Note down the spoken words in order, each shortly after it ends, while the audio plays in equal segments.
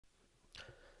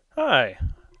Hi,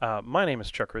 my name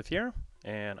is Chuck Ruthier,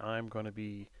 and I'm going to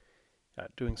be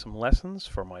doing some lessons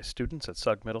for my students at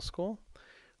Sugg Middle School.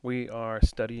 We are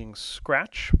studying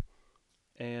Scratch,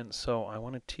 and so I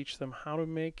want to teach them how to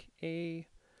make a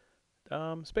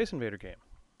Space Invader game.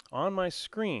 On my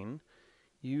screen,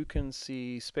 you can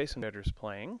see Space Invaders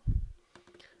playing.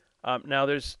 Now,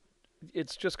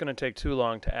 it's just going to take too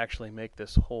long to actually make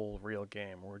this whole real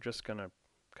game. We're just going to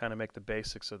kind of make the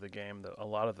basics of the game. A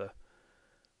lot of the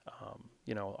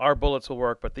our bullets will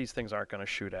work, but these things aren't going to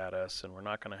shoot at us, and we're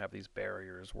not going to have these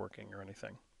barriers working or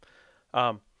anything.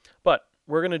 Um, but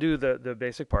we're going to do the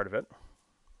basic part of it.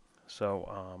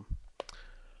 So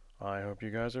I hope you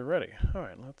guys are ready. All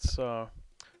right, let's.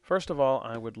 First of all,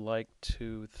 I would like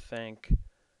to thank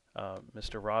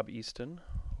Mr. Rob Easton.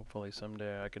 Hopefully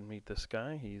someday I can meet this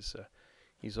guy.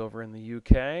 He's over in the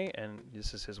UK, and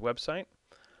this is his website.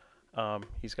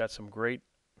 He's got some great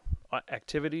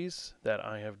activities that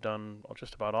I have done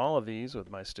just about all of these with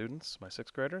my students, my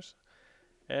sixth graders,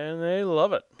 and they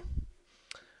love it.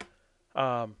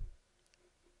 Um,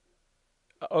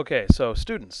 okay, so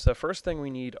students, the first thing we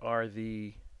need are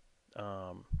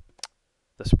um,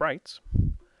 the sprites.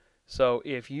 So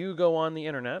if you go on the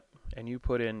internet and you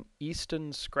put in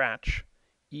Easton Scratch,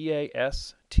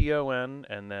 EASTON,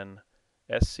 and then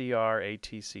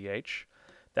SCRATCH,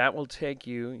 that will take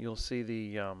you. You'll see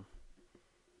the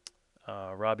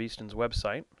Rob Easton's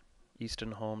website,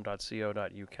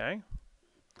 eastonhome.co.uk.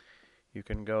 You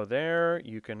can go there.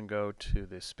 You can go to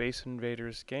the Space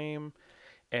Invaders game,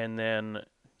 and then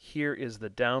here is the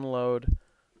download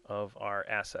of our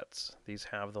assets. These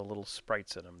have the little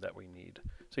sprites in them that we need.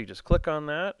 So you just click on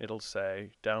that. It'll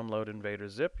say download Invader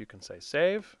zip. You can say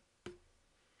save.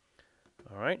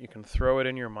 All right, you can throw it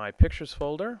in your My Pictures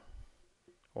folder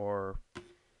or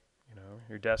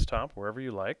your desktop, wherever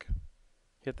you like.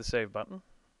 Hit the save button.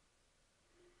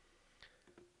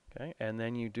 Okay, and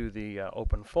then you do the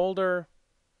open folder,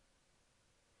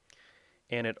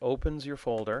 and it opens your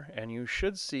folder, and you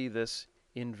should see this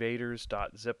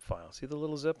invaders.zip file. See the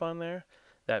little zip on there?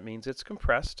 That means it's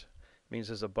compressed. It means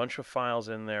there's a bunch of files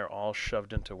in there all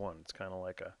shoved into one. It's kind of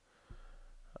like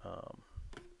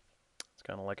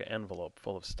an envelope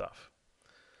full of stuff.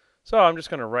 So I'm just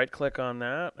going to right click on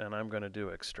that, and I'm going to do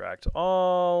extract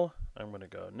all. I'm going to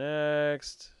go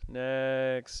next,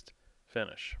 next,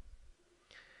 finish.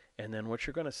 And then what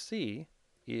you're going to see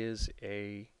is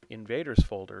a invaders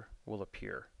folder will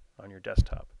appear on your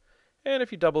desktop. And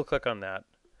if you double click on that,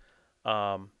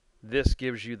 this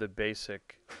gives you the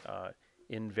basic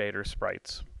invader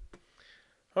sprites.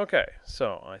 Okay,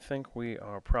 so I think we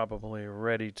are probably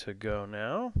ready to go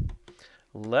now.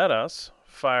 Let us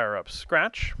fire up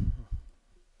Scratch.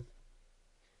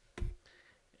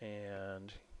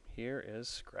 And here is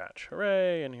Scratch.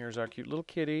 Hooray! And here's our cute little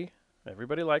kitty.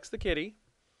 Everybody likes the kitty.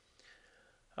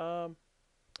 So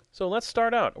let's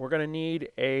start out. We're going to need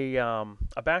a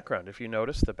background. If you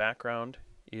notice, the background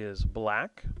is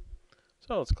black.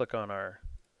 So let's click on our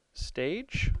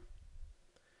stage.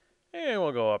 And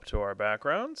we'll go up to our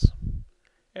backgrounds.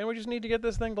 And we just need to get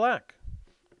this thing black.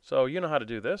 So you know how to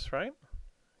do this, right?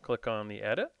 Click on the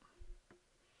edit.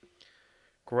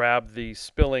 Grab the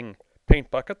spilling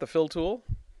paint bucket, the fill tool.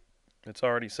 It's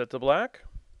already set to black.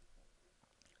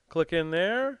 Click in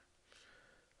there.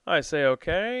 I say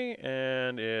OK,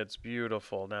 and it's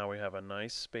beautiful. Now we have a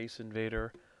nice Space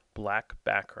Invader black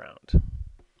background.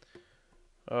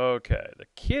 Okay, the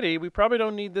kitty, we probably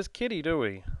don't need this kitty, do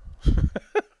we?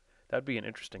 That'd be an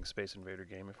interesting Space Invader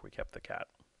game if we kept the cat.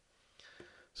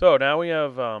 So now we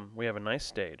have a nice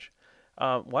stage.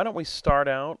 Why don't we start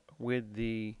out with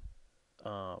the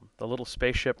little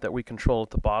spaceship that we control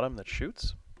at the bottom that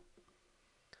shoots?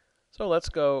 So let's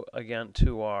go again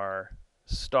to our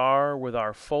star with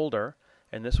our folder,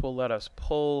 and this will let us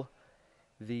pull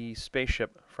the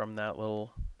spaceship from that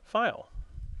little file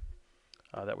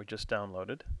that we just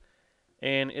downloaded.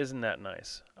 And isn't that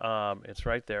nice? It's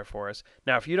right there for us.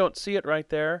 Now, if you don't see it right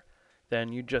there,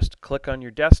 then you just click on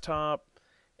your desktop,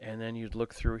 and then you'd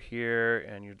look through here,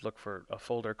 and you'd look for a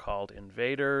folder called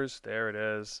Invaders. There it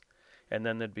is. And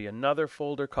then there'd be another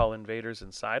folder called Invaders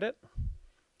inside it.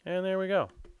 And there we go.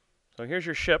 So here's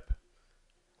your ship.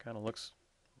 Kind of looks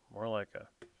more like a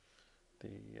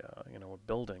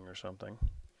building or something.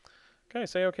 Okay,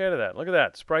 say okay to that. Look at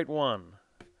that, Sprite 1.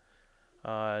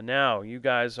 Now, you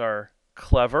guys are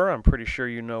clever. I'm pretty sure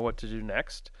you know what to do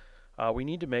next. We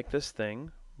need to make this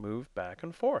thing move back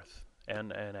and forth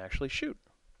and actually shoot.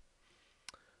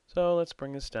 So let's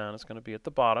bring this down. It's going to be at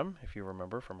the bottom, if you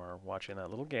remember from our watching that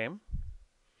little game.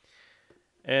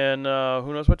 And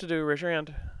who knows what to do? Raise your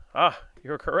hand. Ah,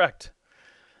 you're correct.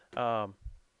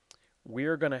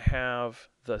 we're going to have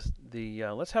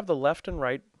let's have the left and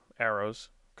right arrows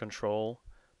control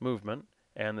movement,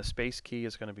 and the space key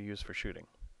is going to be used for shooting.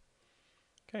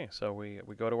 Okay, so we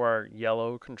go to our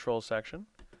yellow control section.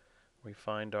 We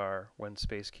find our when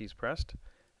space key is pressed,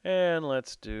 and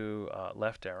let's do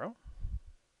left arrow.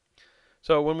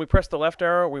 So when we press the left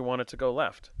arrow, we want it to go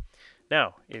left.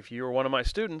 Now, if you're one of my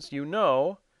students, you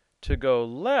know to go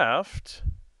left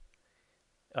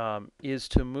is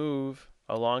to move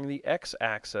along the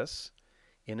x-axis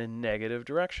in a negative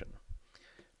direction.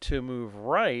 To move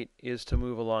right is to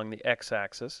move along the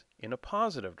x-axis in a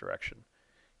positive direction.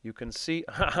 You can see,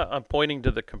 I'm pointing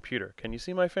to the computer. Can you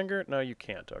see my finger? No, you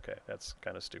can't. Okay, that's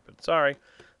kind of stupid. Sorry,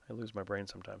 I lose my brain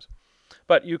sometimes.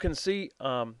 But you can see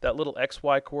that little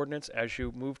XY coordinates. As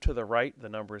you move to the right, the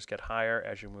numbers get higher.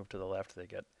 As you move to the left, they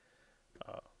get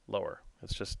lower.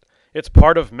 It's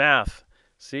part of math.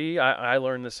 See, I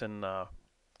learned this in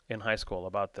high school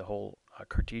about the whole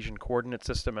Cartesian coordinate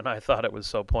system, and I thought it was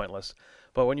so pointless.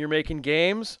 But when you're making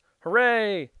games,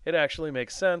 hooray, it actually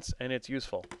makes sense, and it's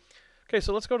useful. Okay,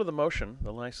 so let's go to the motion,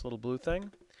 the nice little blue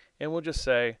thing, and we'll just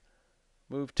say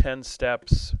move 10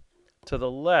 steps to the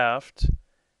left,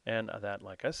 and that,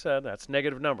 like I said, that's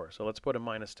negative number, so let's put a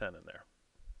minus 10 in there.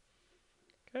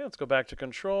 Okay, let's go back to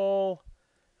control.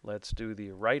 Let's do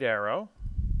the right arrow.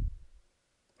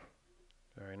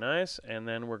 Very nice, and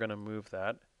then we're going to move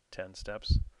that 10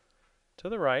 steps to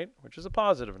the right, which is a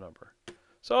positive number.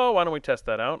 So why don't we test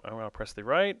that out? I'm going to press the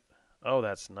right. Oh,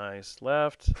 that's nice.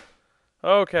 Left.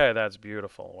 Okay, that's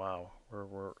beautiful. Wow,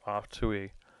 we're off to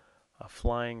a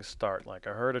flying start like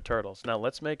a herd of turtles. Now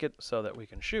let's make it so that we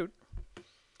can shoot.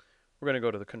 We're going to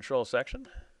go to the control section,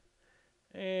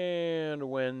 and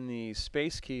when the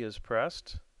space key is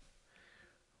pressed,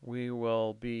 we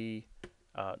will be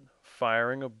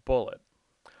firing a bullet,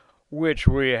 which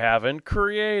we haven't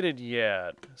created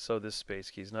yet. So this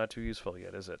space key is not too useful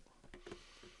yet, is it?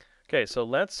 Okay, so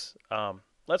let's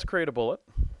create a bullet.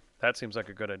 That seems like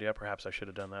a good idea. Perhaps I should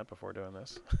have done that before doing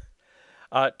this.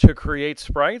 To create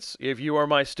sprites, if you are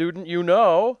my student, you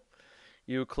know,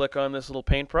 you click on this little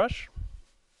paintbrush,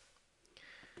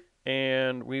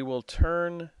 and we will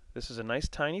turn, this is a nice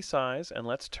tiny size, and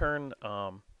let's turn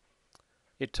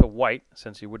it to white,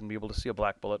 since you wouldn't be able to see a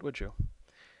black bullet, would you?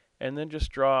 And then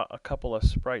just draw a couple of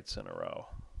sprites in a row.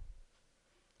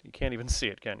 You can't even see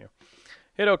it, can you?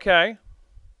 Hit OK.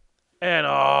 And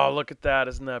oh, look at that.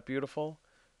 Isn't that beautiful?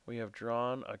 We have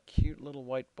drawn a cute little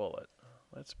white bullet.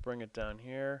 Let's bring it down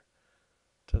here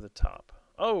to the top.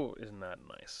 Oh, isn't that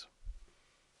nice?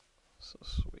 So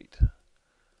sweet.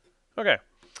 Okay.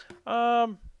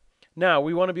 Now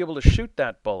we want to be able to shoot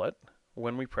that bullet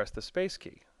when we press the space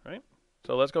key, right?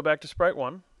 So let's go back to sprite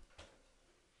 1.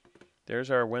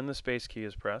 There's our when the space key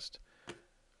is pressed.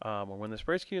 When the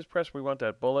space key is pressed, we want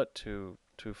that bullet to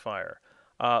fire.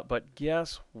 But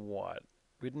guess what?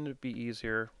 Wouldn't it be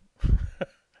easier?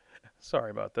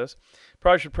 Sorry about this.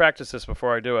 Probably should practice this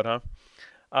before I do it,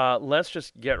 huh? Let's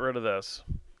just get rid of this,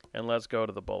 and let's go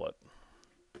to the bullet.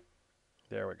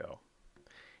 There we go.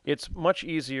 It's much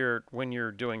easier when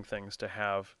you're doing things to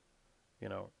have, you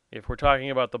know, if we're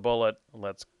talking about the bullet,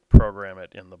 let's program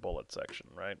it in the bullet section,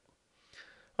 right?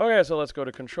 Okay, so let's go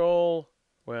to control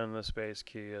when the space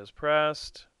key is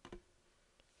pressed.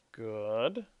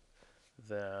 Good.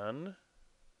 Then,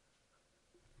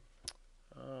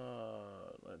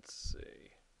 let's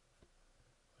see.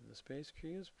 When the space key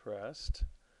is pressed,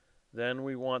 then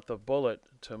we want the bullet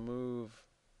to move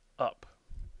up.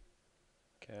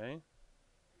 Okay.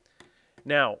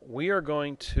 Now, we are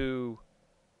going to,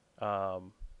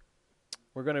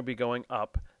 we're going to be going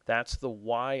up. That's the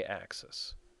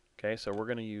y-axis. Okay, so we're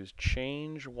going to use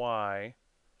change y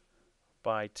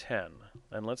by 10.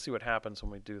 And let's see what happens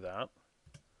when we do that.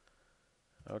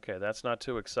 Okay, that's not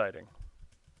too exciting.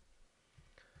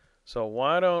 So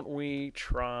why don't we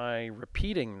try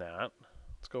repeating that?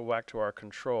 Let's go back to our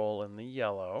control in the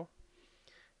yellow.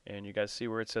 And you guys see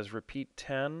where it says repeat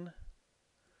 10?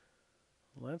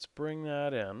 Let's bring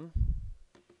that in.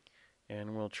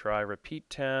 And we'll try repeat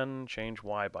 10, change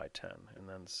y by 10, and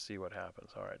then see what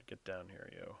happens. All right, get down here,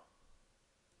 you.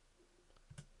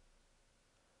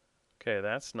 Okay,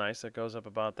 that's nice. It goes up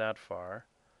about that far.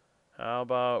 How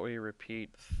about we repeat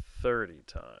 30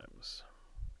 times?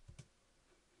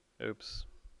 Oops,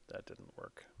 that didn't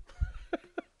work.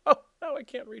 Oh, now I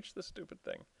can't reach the stupid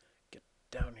thing. Get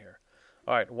down here.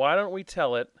 All right, why don't we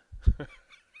tell it...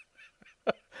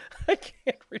 I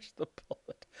can't reach the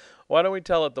bullet. Why don't we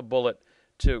tell it the bullet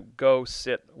to go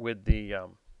sit with the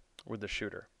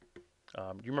shooter? Do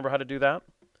you remember how to do that?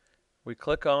 We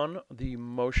click on the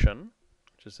motion,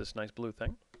 which is this nice blue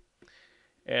thing,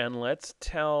 and let's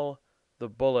tell the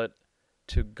bullet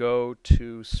to go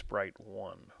to sprite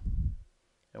 1.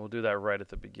 And we'll do that right at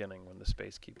the beginning when the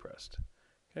space key pressed.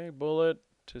 Okay, bullet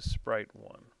to sprite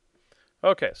 1.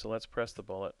 Okay, so let's press the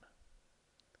bullet.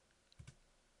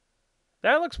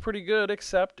 That looks pretty good,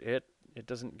 except it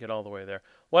doesn't get all the way there.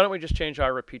 Why don't we just change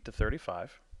our repeat to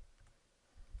 35?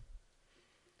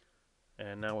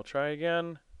 And now we'll try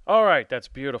again. All right, that's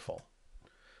beautiful.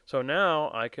 So now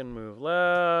I can move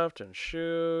left and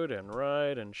shoot and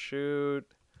right and shoot.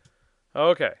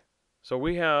 Okay, so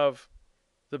we have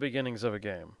the beginnings of a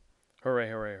game. Hooray,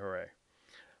 hooray, hooray.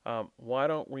 Why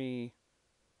don't we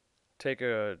take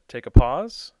a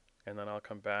pause, and then I'll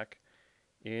come back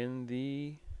in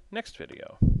the next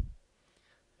video.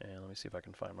 And let me see if I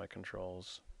can find my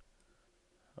controls.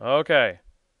 Okay,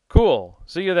 cool.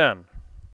 See you then.